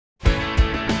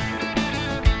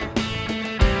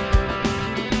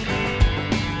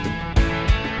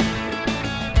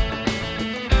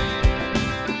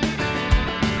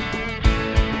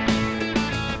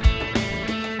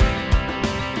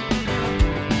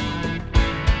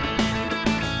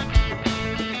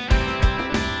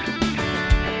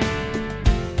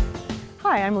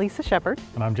I'm Lisa Shepard.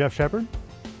 And I'm Jeff Shepard.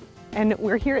 And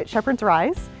we're here at Shepherd's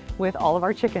Rise with all of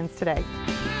our chickens today.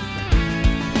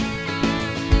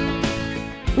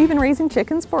 We've been raising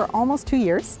chickens for almost 2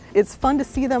 years. It's fun to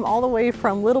see them all the way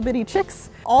from little bitty chicks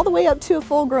all the way up to a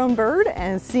full-grown bird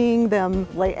and seeing them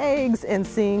lay eggs and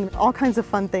seeing all kinds of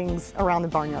fun things around the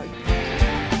barnyard.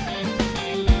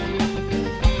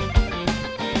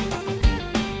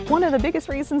 One of the biggest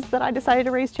reasons that I decided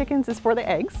to raise chickens is for the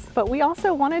eggs, but we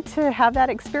also wanted to have that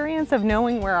experience of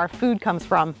knowing where our food comes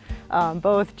from,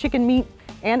 both chicken meat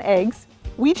and eggs.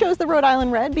 We chose the Rhode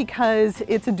Island Red because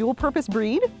it's a dual-purpose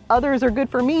breed. Others are good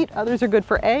for meat, others are good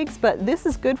for eggs, but this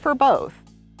is good for both.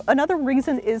 Another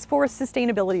reason is for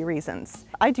sustainability reasons.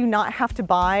 I do not have to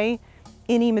buy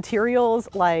any materials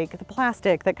like the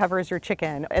plastic that covers your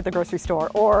chicken at the grocery store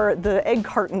or the egg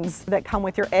cartons that come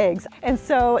with your eggs. And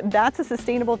so that's a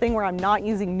sustainable thing where I'm not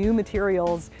using new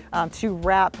materials to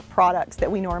wrap products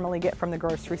that we normally get from the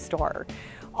grocery store.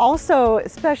 Also,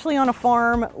 especially on a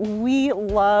farm, we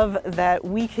love that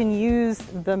we can use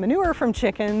the manure from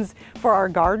chickens for our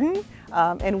garden.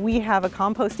 And we have a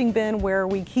composting bin where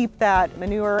we keep that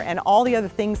manure and all the other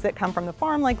things that come from the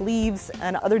farm, like leaves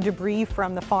and other debris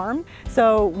from the farm.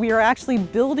 So we are actually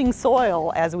building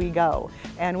soil as we go.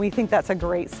 And we think that's a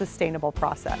great sustainable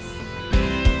process.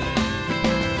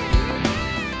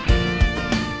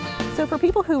 So for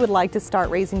people who would like to start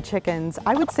raising chickens,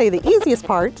 I would say the easiest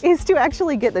part is to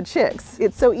actually get the chicks.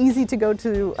 It's so easy to go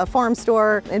to a farm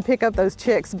store and pick up those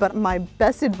chicks, but my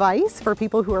best advice for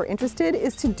people who are interested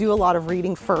is to do a lot of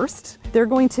reading first. They're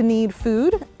going to need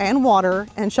food and water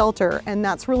and shelter, and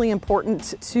that's really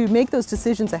important to make those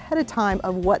decisions ahead of time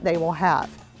of what they will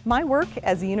have. My work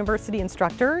as a university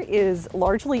instructor is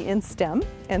largely in STEM,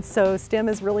 and so STEM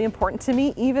is really important to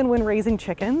me even when raising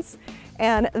chickens.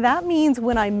 And that means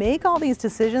when I make all these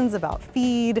decisions about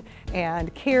feed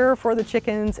and care for the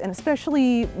chickens, and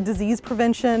especially disease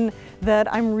prevention,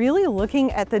 that I'm really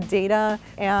looking at the data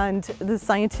and the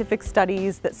scientific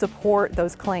studies that support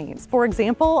those claims. For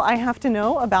example, I have to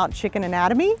know about chicken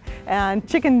anatomy and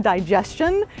chicken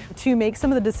digestion to make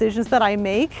some of the decisions that I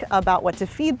make about what to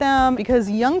feed them, because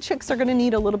young chicks are going to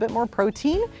need a little bit more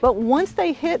protein, but once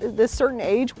they hit this certain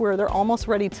age where they're almost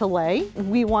ready to lay,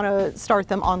 we want to start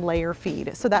them on layer feed.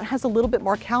 So that has a little bit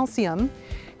more calcium,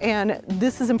 and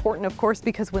this is important, of course,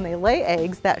 because when they lay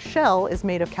eggs, that shell is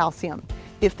made of calcium.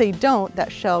 If they don't, that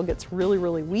shell gets really,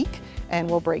 really weak and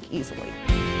will break easily.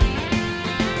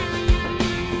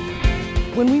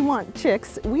 When we want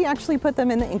chicks, we actually put them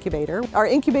in the incubator. Our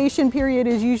incubation period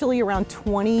is usually around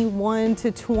 21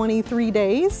 to 23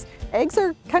 days. Eggs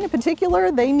are kind of particular.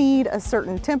 They need a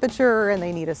certain temperature and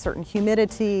they need a certain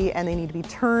humidity and they need to be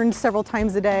turned several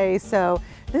times a day. So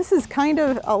this is kind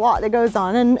of a lot that goes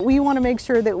on, and we want to make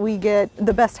sure that we get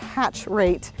the best hatch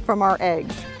rate from our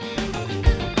eggs.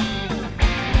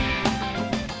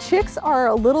 Chicks are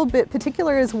a little bit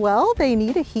particular as well. They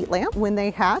need a heat lamp when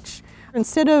they hatch.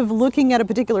 Instead of looking at a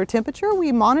particular temperature,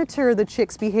 we monitor the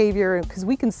chicks' behavior because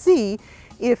we can see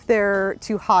if they're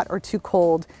too hot or too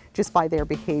cold just by their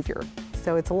behavior.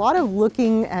 So it's a lot of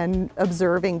looking and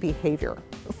observing behavior.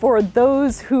 For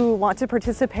those who want to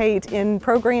participate in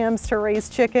programs to raise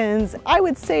chickens, I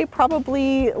would say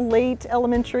probably late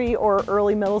elementary or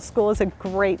early middle school is a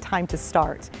great time to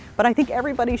start. But I think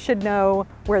everybody should know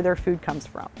where their food comes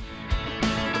from.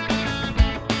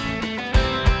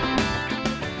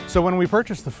 So when we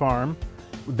purchased the farm,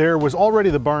 there was already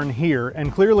the barn here,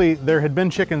 and clearly there had been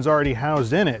chickens already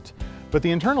housed in it. But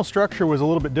the internal structure was a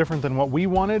little bit different than what we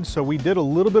wanted, so we did a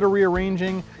little bit of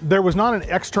rearranging. There was not an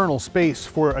external space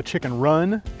for a chicken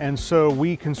run, and so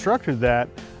we constructed that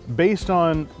based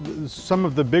on some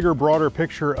of the bigger, broader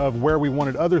picture of where we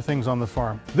wanted other things on the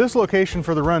farm. This location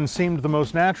for the run seemed the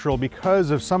most natural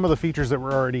because of some of the features that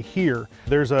were already here.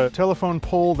 There's a telephone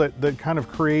pole that kind of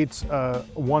creates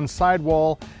one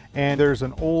sidewall, and there's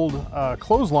an old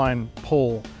clothesline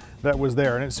pole that was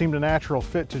there, and it seemed a natural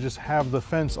fit to just have the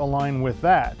fence align with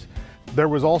that. There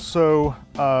was also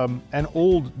an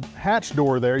old hatch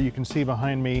door there, you can see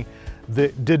behind me,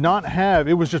 that did not have,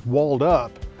 it was just walled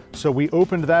up. So we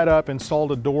opened that up,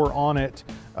 installed a door on it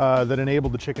that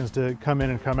enabled the chickens to come in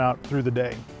and come out through the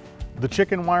day. The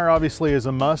chicken wire obviously is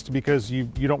a must because you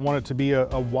don't want it to be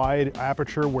a wide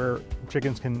aperture where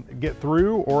chickens can get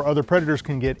through or other predators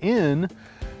can get in.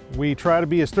 We try to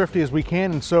be as thrifty as we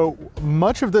can, and so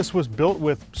much of this was built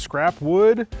with scrap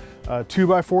wood,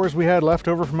 2x4s we had left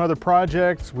over from other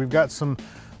projects. We've got some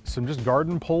just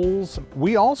garden poles.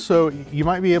 We also, you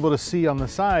might be able to see on the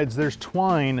sides, there's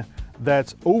twine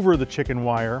that's over the chicken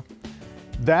wire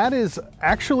That is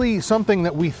actually something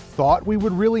that we thought we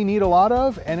would really need a lot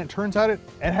of, and it turns out it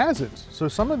hasn't. So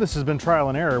some of this has been trial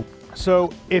and error.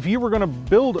 So if you were gonna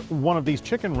build one of these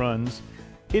chicken runs,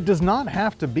 it does not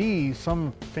have to be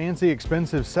some fancy,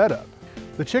 expensive setup.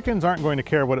 The chickens aren't going to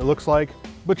care what it looks like,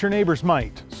 but your neighbors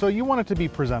might. So you want it to be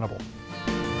presentable.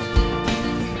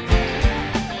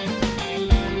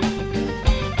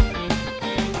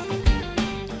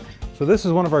 So this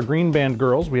is one of our green band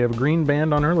girls. We have a green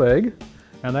band on her leg,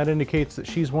 and that indicates that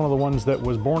she's one of the ones that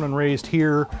was born and raised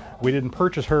here. We didn't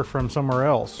purchase her from somewhere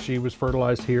else. She was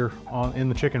fertilized here in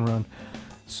the chicken run.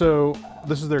 So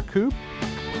this is their coop.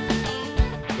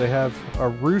 They have a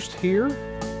roost here.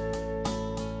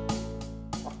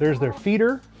 There's their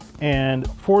feeder. And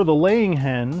for the laying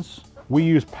hens, we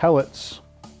use pellets.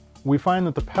 We find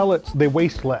that the pellets, they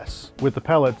waste less with the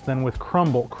pellets than with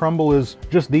crumble. Crumble is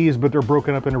just these, but they're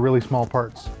broken up into really small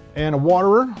parts. And a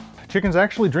waterer. Chickens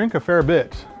actually drink a fair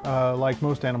bit, like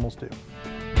most animals do.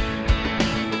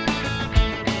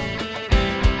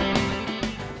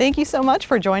 Thank you so much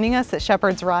for joining us at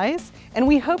Shepherd's Rise, and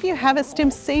we hope you have a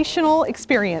STEMsational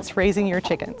experience raising your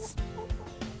chickens.